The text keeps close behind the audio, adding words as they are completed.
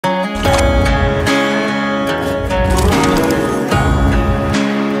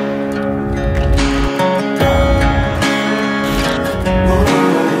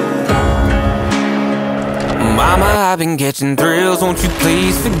I've been catching thrills, won't you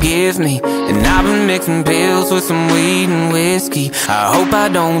please forgive me? And I've been mixing pills with some weed and whiskey. I hope I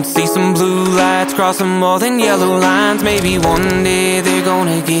don't see some blue lights crossing more than yellow lines. Maybe one day they're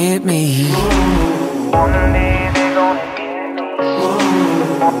gonna get me. One day they're gonna get me.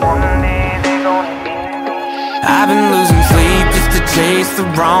 One day they're gonna get me. I've been losing sleep just to chase the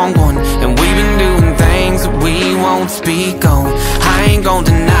wrong one, and we've been doing things that we won't speak on. I ain't gon'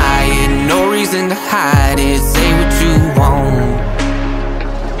 deny it, no reason to hide it. Say what you want.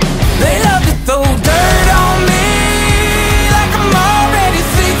 They love to throw dirt on me like I'm already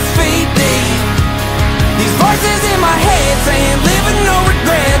 6 feet deep. These voices in my head saying live with no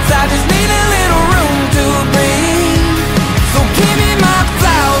regrets. I just need a little room to breathe. So give me my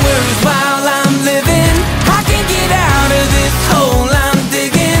flowers while I'm living. I can't get out of this hole I'm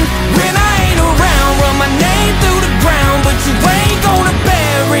digging. When I ain't around, run my name through the ground, but you ain't gonna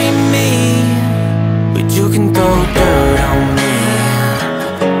bury me. But you can throw dirt on me.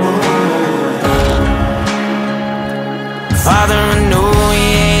 Father,